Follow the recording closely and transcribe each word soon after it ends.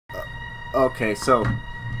Okay, so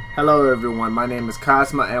hello everyone, my name is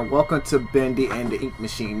Cosma and welcome to Bendy and the Ink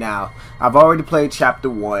Machine. Now, I've already played chapter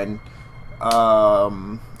 1,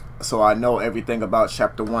 so I know everything about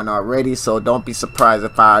chapter 1 already, so don't be surprised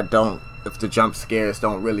if if the jump scares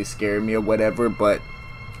don't really scare me or whatever, but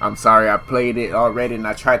I'm sorry, I played it already and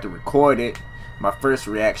I tried to record it. My first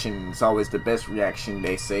reaction is always the best reaction,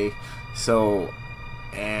 they say, so,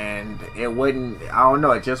 and it wouldn't, I don't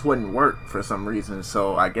know, it just wouldn't work for some reason,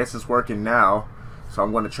 so I guess it's working now. So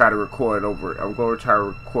I'm going to try to record over. I'm going to try to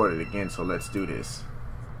record it again. So let's do this.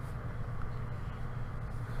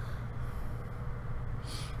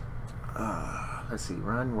 Let's see.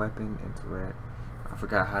 Run, weapon, interact. I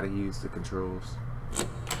forgot how to use the controls.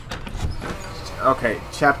 Okay,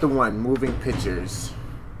 chapter 1, moving pictures.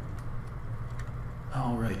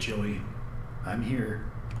 All right, Joey. I'm here.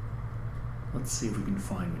 Let's see if we can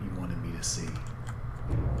find what you wanted me to see.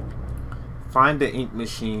 Find the ink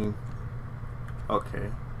machine. Okay,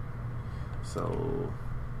 so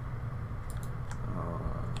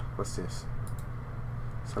what's this?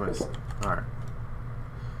 Alright.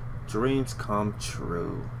 Dreams come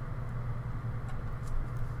true.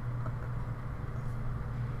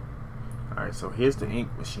 Alright, so here's the ink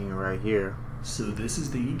machine right here. So this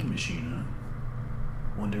is the ink machine,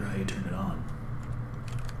 huh? Wonder how you turn it on.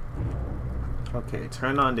 Okay,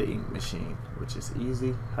 turn on the ink machine, which is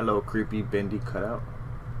easy. Hello, creepy bendy cutout.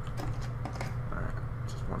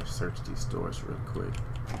 I want to search these doors real quick.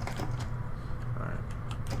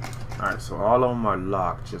 Alright, so all of them are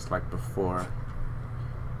locked just like before.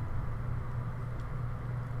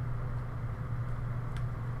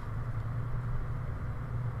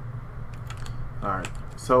 Alright,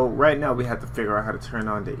 so right now we have to figure out how to turn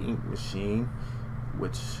on the ink machine,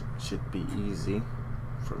 which should be easy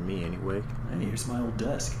for me anyway. Hey, here's my old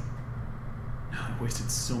desk. I wasted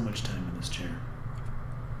so much time in this chair.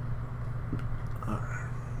 Alright.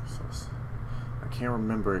 I can't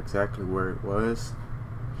remember exactly where it was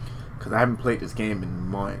because I haven't played this game in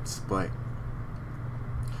months, but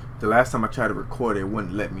the last time I tried to record it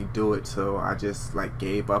wouldn't let me do it, so I just like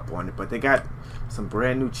gave up on it. But they got some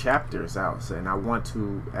brand new chapters out, so, and I want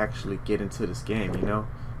to actually get into this game, you know.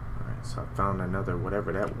 Alright, so I found another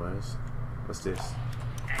whatever that was. What's this?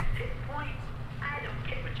 At this point, I don't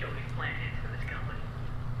get what Joey's plan is for this company.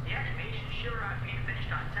 The animation sure aren't being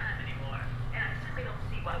finished on time anymore, and I simply don't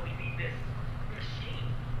see why we need this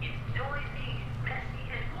machine. It's noisy, it's messy,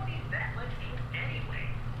 and who needs that much ink anyway?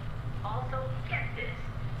 Also, get this.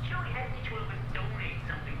 Joey had each one of us donate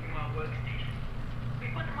something from our workstation. We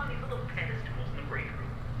put them on these little pedestals in the break room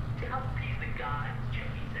to help appease the gods,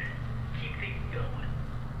 Joey said. Keep things going.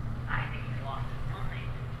 I think he's lost his mind,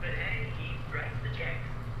 but hey, he writes the checks.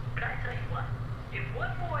 But I tell you what, if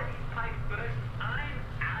one more of these pipes burst, I'm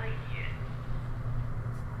out of here.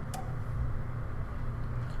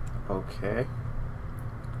 Okay.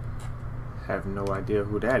 Have no idea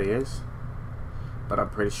who that is, but I'm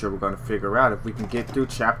pretty sure we're going to figure out if we can get through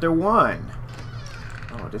chapter 1.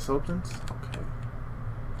 Oh, this opens?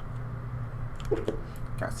 Okay.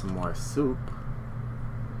 Got some more soup.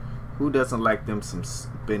 Who doesn't like them some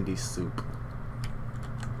bendy soup?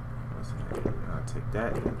 I'll take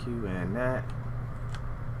that, thank you, and that.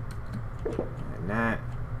 And that.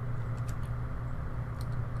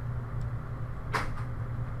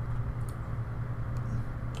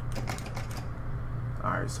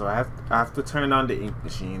 Alright, so I have to turn on the ink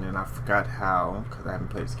machine, and I forgot how, because I haven't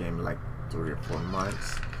played this game in like 3 or 4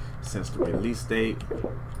 months since the release date.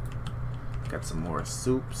 Got some more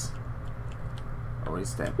soups. Oh,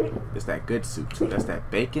 it's that good soup too. That's that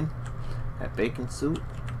bacon. That bacon soup.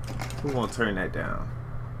 Who won't turn that down?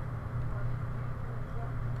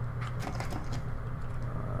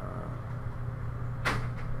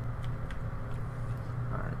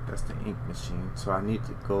 Alright, that's the ink machine. So I need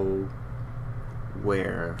to go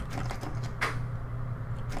where?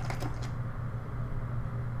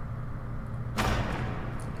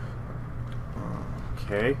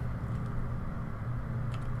 Okay.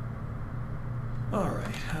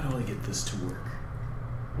 Alright, how do I get this to work?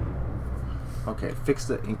 Okay, fix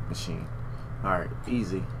the ink machine. Alright,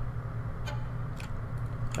 easy.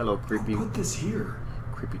 Hello, creepy. Who put this here?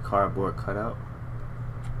 Creepy cardboard cutout.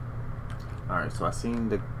 Alright, so I seen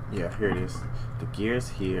the, yeah, here it is. The gear's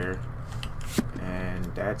here. And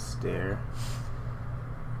that's there.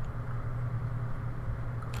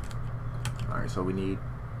 Alright, so we need,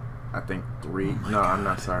 I think, 3. Oh no, God. I'm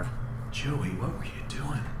not sorry. Joey, what were you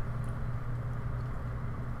doing?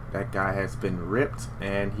 That guy has been ripped,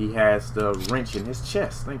 and he has the wrench in his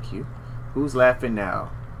chest. Thank you. Who's laughing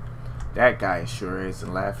now? That guy sure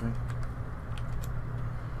isn't laughing.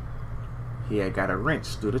 He had got a wrench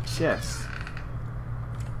through the chest.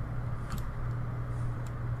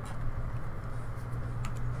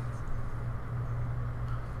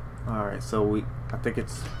 Alright, so I think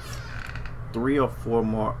it's 3 or 4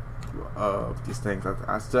 more of these things.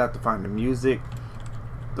 I still have to find the music.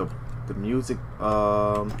 The music,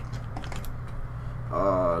 let's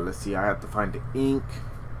see, I have to find the ink,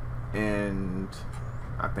 and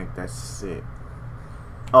I think that's it.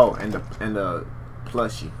 Oh, and the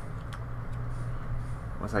plushie.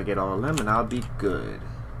 Once I get all of them, and I'll be good.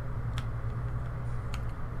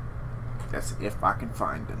 That's if I can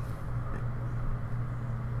find them.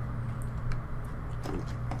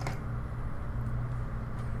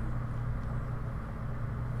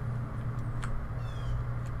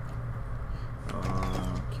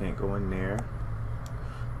 Can't go in there.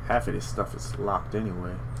 Half of this stuff is locked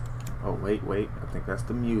anyway. Oh wait, I think that's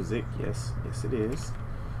the music. Yes it is.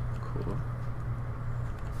 Cool.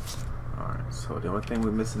 Alright, so the only thing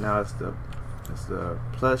we're missing now is the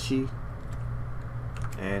plushie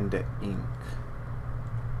and the ink.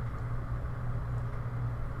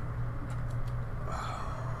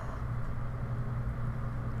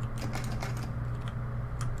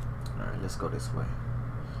 Alright, let's go this way.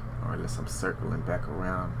 Or unless I'm circling back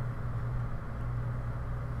around.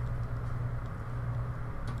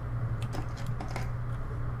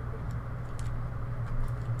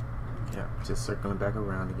 Yeah, just circling back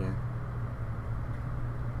around again.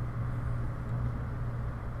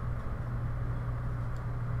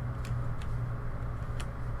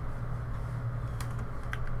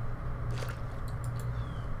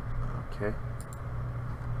 Okay.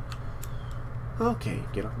 Okay,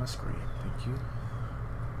 get off my screen. Thank you.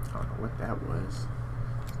 I don't know what that was.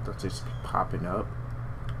 Stuff just popping up.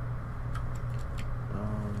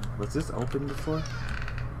 Was this open before?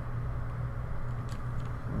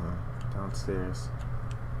 Downstairs.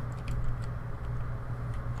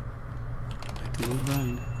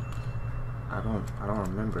 I don't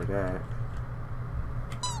remember that.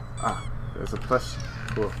 Ah, there's a plushie.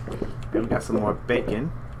 Cool. Then we got some more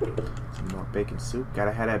bacon. Some more bacon soup.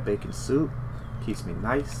 Gotta have that bacon soup. Keeps me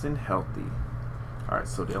nice and healthy. Alright,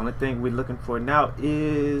 so the only thing we're looking for now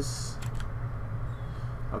is...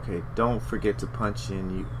 Okay, don't forget to punch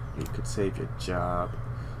in. You could save your job.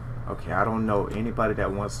 Okay, I don't know anybody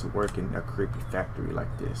that wants to work in a creepy factory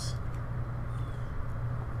like this.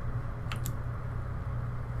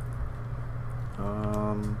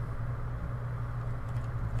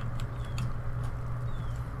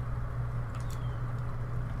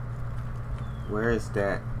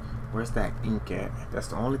 Where's that ink at? That's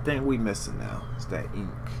the only thing we missing now. Is that ink.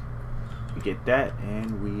 We get that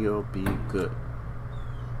and we'll be good.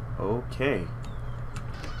 Okay.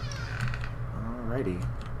 Alrighty.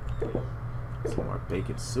 Some more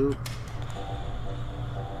bacon soup.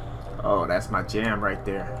 Oh, that's my jam right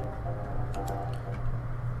there.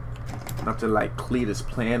 Nothing like Cletus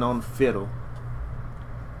playing on the fiddle.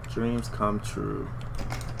 Dreams come true.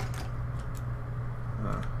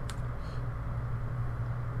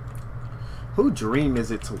 Who dream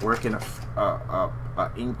is it to work in a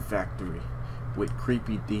ink factory with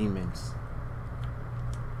creepy demons?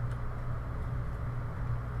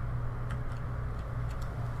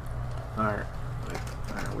 Alright,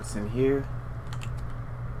 what's in here?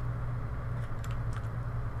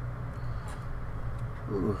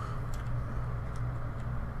 Ooh.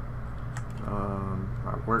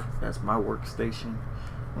 That's my workstation.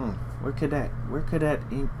 Where could that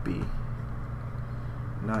ink be?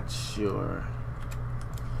 Not sure,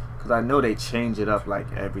 because I know they change it up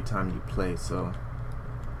like every time you play, so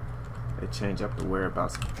they change up the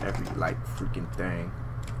whereabouts every like freaking thing.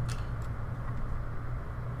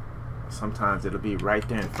 Sometimes it'll be right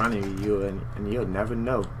there in front of you and you'll never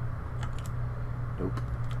know. Nope.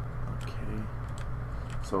 Okay,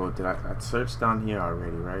 so I searched down here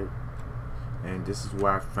already, right? And this is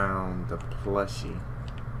where I found the plushie.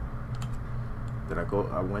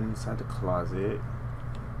 I went inside the closet.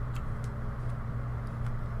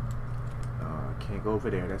 Can't go over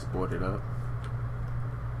there, that's boarded up.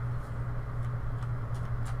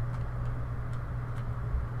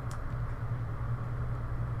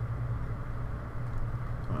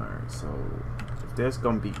 Alright, so if there's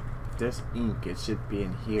ink, it should be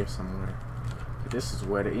in here somewhere. This is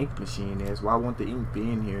where the ink machine is. Why won't the ink be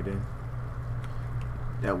in here then?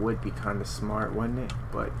 That would be kind of smart, wouldn't it?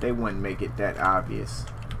 But they wouldn't make it that obvious.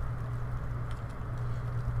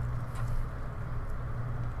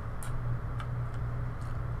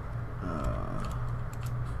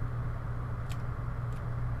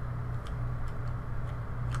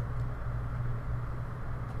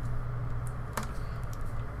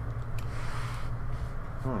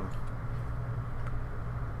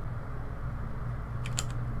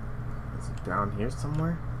 Down here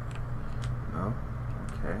somewhere? No?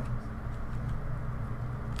 Okay.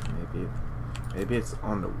 Maybe it's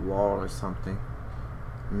on the wall or something.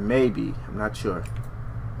 Maybe. I'm not sure.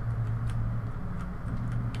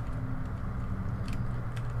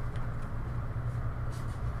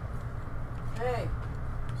 Hey.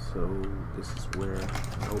 So this is where...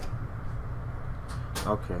 Nope.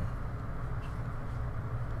 Okay.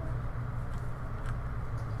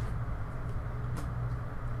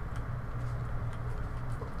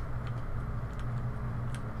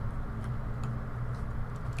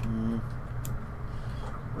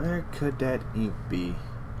 Where could that ink be?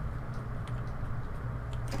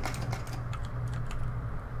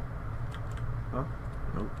 Oh,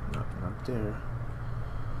 nope, not there.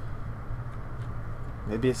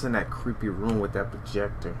 Maybe it's in that creepy room with that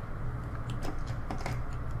projector.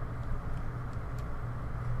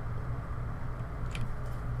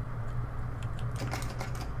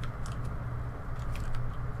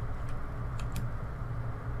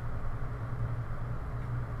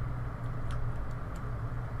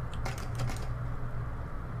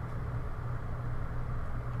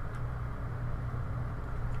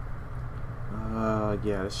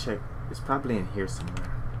 Yeah, let's check. It's probably in here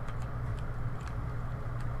somewhere.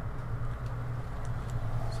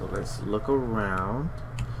 So let's look around.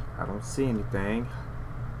 I don't see anything.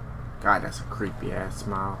 God, that's a creepy ass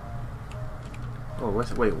smile. Oh,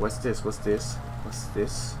 wait, what's this? What's this? What's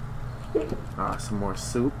this? Some more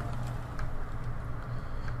soup.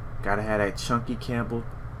 Gotta have that chunky Campbell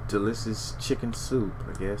delicious chicken soup,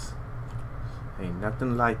 I guess. Ain't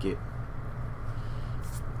nothing like it.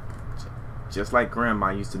 Just like Grandma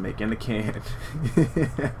used to make in a can.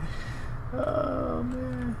 Oh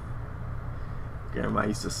man. Grandma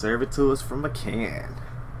used to serve it to us from a can.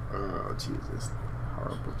 Oh Jesus.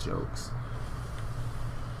 Horrible jokes.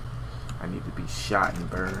 I need to be shot and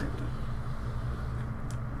burned.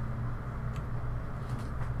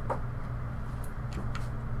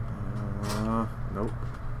 Nope.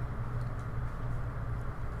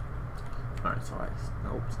 Alright, so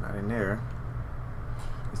nope, it's not in there.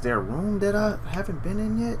 Is there a room that I haven't been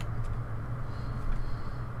in yet?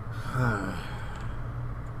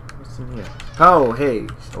 What's in here? Oh, hey.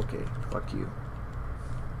 Okay, fuck you.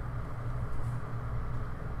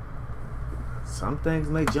 Some things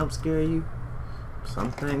may jump scare you.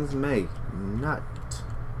 Some things may not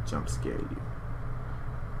jump scare you.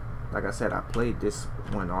 Like I said, I played this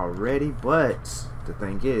one already, but the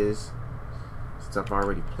thing is, stuff I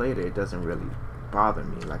already played it doesn't really bother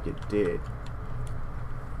me like it did.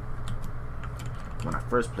 When I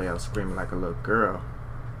first played, I was screaming like a little girl.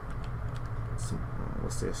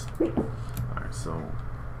 What's this? Alright, so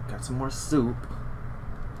got some more soup.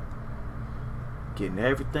 Getting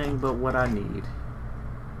everything but what I need.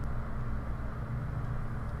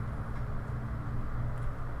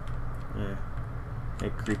 Yeah.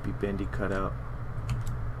 That creepy bendy cutout.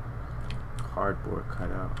 Cardboard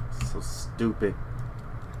cutout. So stupid.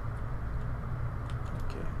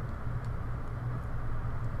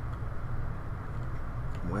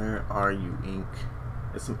 Where are you, ink?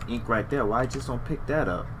 There's some ink right there. Why just don't pick that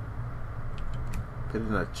up? Put it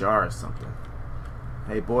in a jar or something.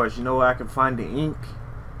 Hey boys, you know where I can find the ink?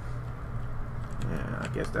 Yeah, I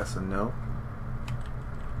guess that's a no.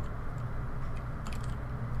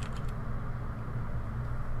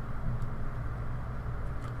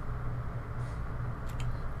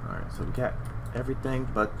 Alright, so we got everything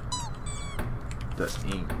but the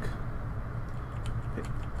ink.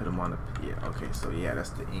 Put them on the, yeah, okay, so yeah, that's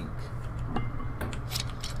the ink.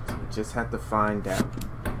 So we just have to find that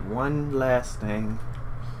one last thing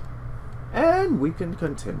and we can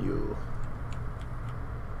continue.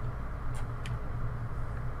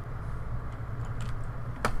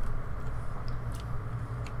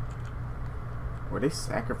 Were they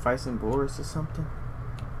sacrificing Boris or something?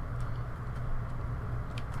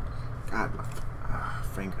 God, my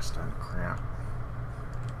finger's starting to cramp.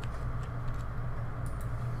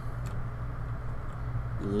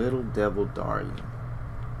 Little devil darling.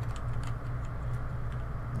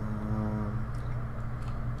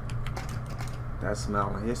 That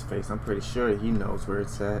smile on his face, I'm pretty sure he knows where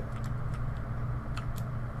it's at.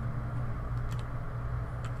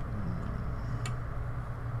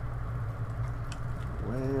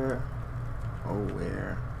 Where, oh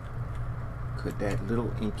where could that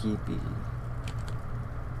little inky be?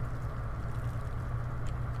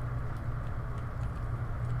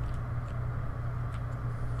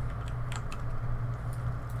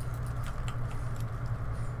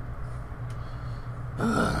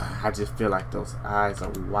 I just feel like those eyes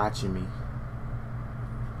are watching me.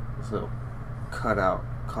 Those little cutout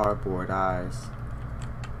cardboard eyes.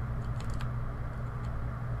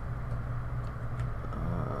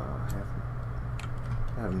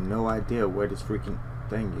 I have no idea where this freaking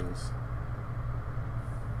thing is.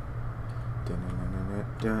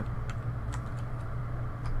 Dun-dun-dun-dun-dun.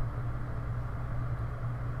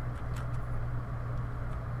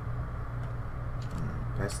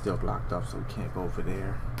 That's still blocked off, so we can't go over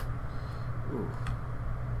there. Ooh.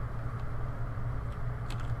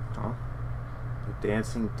 Huh? The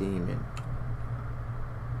dancing demon.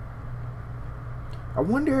 I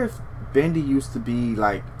wonder if Bendy used to be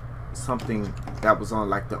like something that was on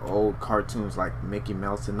like the old cartoons like Mickey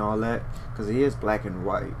Mouse and all that, because he is black and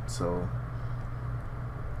white. So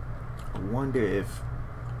I wonder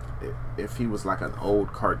if he was like an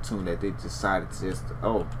old cartoon that they decided to just,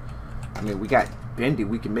 oh, I mean, we got Bendy,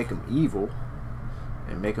 we can make him evil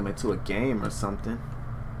and make him into a game or something.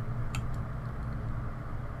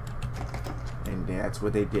 And that's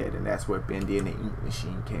what they did, and that's where Bendy and the Ink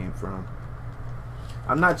Machine came from.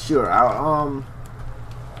 I'm not sure. I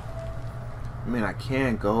mean, I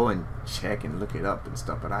can go and check and look it up and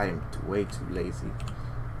stuff, but I am way too lazy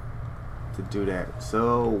to do that.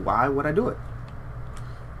 So why would I do it?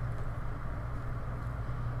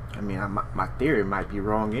 I mean, my theory might be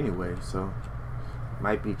wrong anyway, so it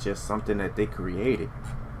might be just something that they created.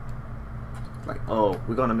 Like, oh,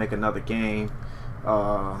 we're gonna make another game.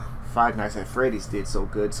 Five Nights at Freddy's did so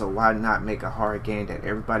good, so why not make a horror game that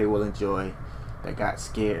everybody will enjoy, that got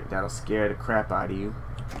scared, that'll scare the crap out of you.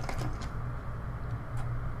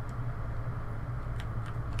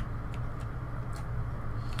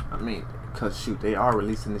 I mean, cause shoot, they are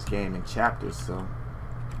releasing this game in chapters, so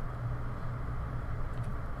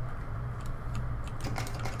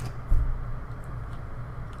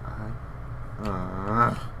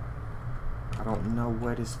I don't know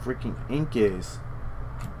where this freaking ink is.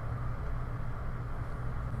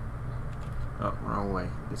 Oh, wrong way.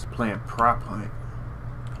 It's playing prop hunt.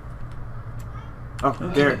 Oh,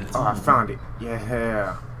 there. Oh, I found it.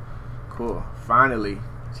 Yeah. Cool. Finally.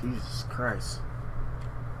 Jesus Christ.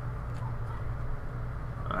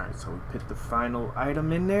 Alright, so we put the final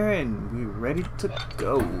item in there and we're ready to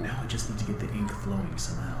go. Now I just need to get the ink flowing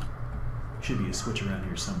somehow. Should be a switch around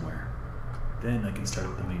here somewhere. Then I can start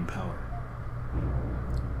up the main power.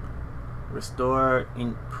 Restore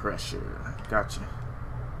ink pressure. Gotcha.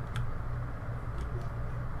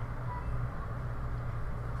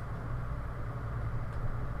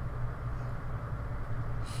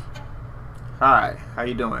 Hi, how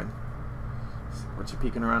you doing? What you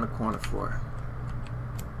peeking around the corner for?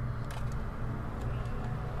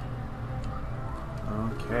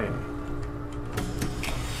 Okay.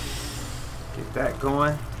 Get that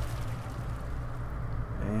going.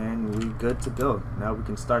 And we good to go. Now we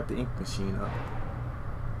can start the ink machine up.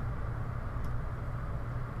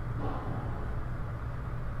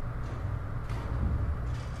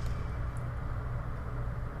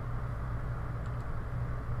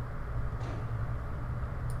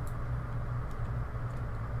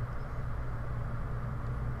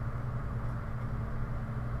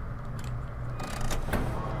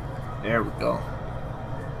 There we go.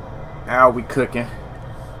 Now we cooking.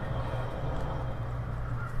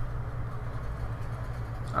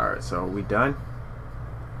 Alright, so are we done?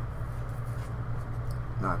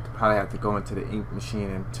 No, I probably have to go into the ink machine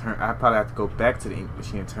and turn. I probably have to go back to the ink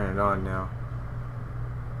machine and turn it on now.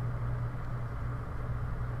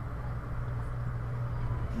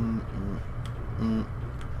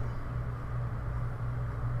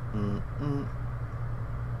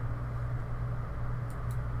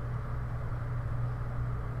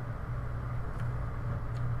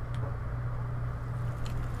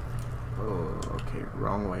 Oh, okay,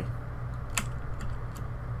 wrong way.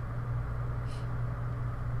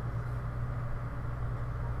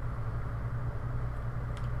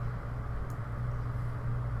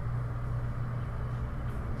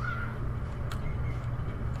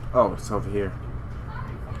 Oh, it's over here.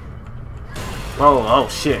 Whoa, oh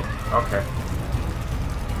shit. Okay.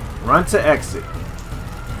 Run to exit.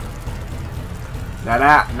 Now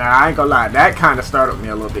I ain't gonna lie, that kind of startled me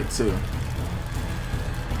a little bit too.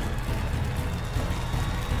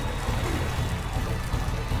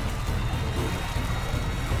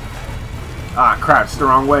 Ah, crap, it's the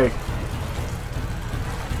wrong way.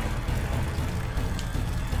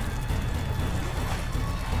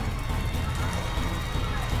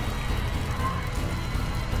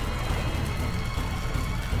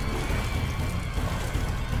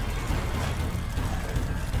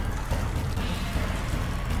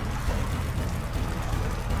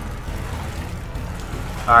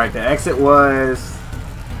 Alright, the exit was...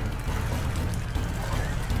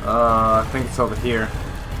 I think it's over here.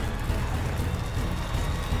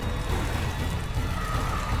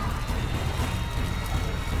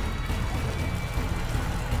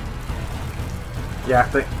 Yeah, I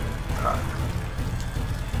think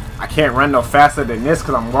I can't run no faster than this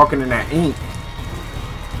because I'm walking in that ink.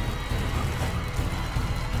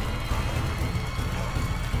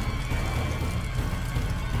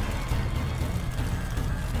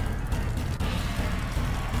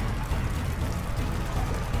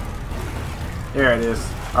 There it is.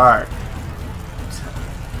 Alright.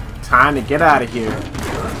 Time to get out of here.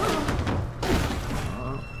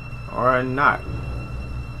 Or not.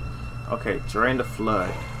 Okay, drain the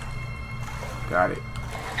flood. Got it.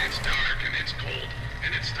 It's dark and it's cold,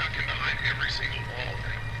 and it's stuck in behind every single wall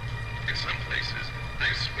now. In some places,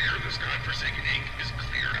 I swear this godforsaken ink is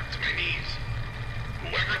clear up to my knees.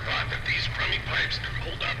 Whoever thought that these crummy pipes could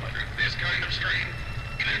hold up under this kind of strain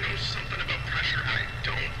either knows something about pressure I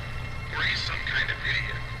don't, or he's some kind of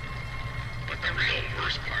idiot. But the real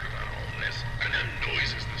worst part about all this are the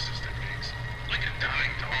noises the system makes, like a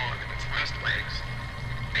dying dog in its last legs.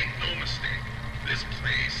 Make no mistake, this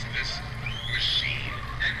place, this machine,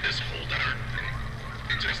 and this whole darn thing,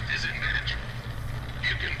 it just isn't natural.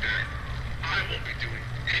 You can bet I won't be doing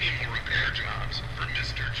any more repair jobs for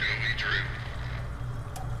Mr. Joey Drew.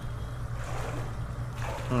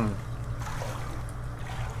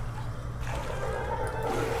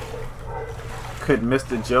 Could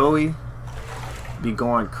Mr. Joey be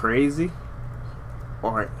going crazy?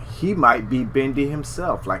 Or he might be Bendy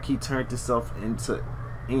himself, like he turned himself into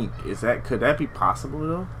ink. Could that be possible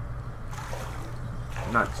though?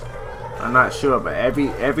 I'm not sure, but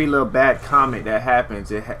every little bad comment that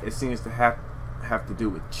happens, it seems to have to do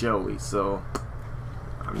with Joey. So,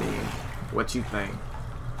 I mean, what you think?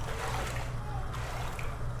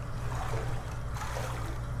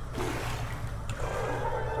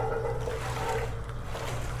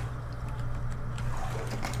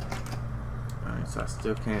 Alright, so I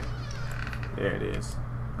still can't. There it is.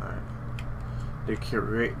 Alright.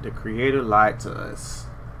 The creator lied to us.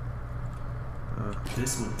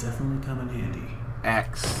 This will definitely come in handy.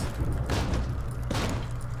 X.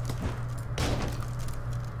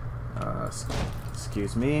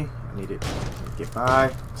 Excuse me. I need it to get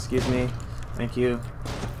by. Excuse me. Thank you.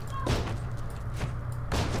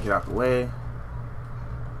 Get out the way.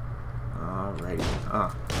 Alrighty.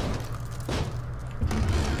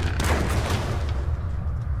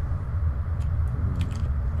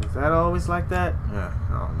 Is that always like that? Yeah,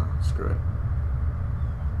 I don't know. Screw it.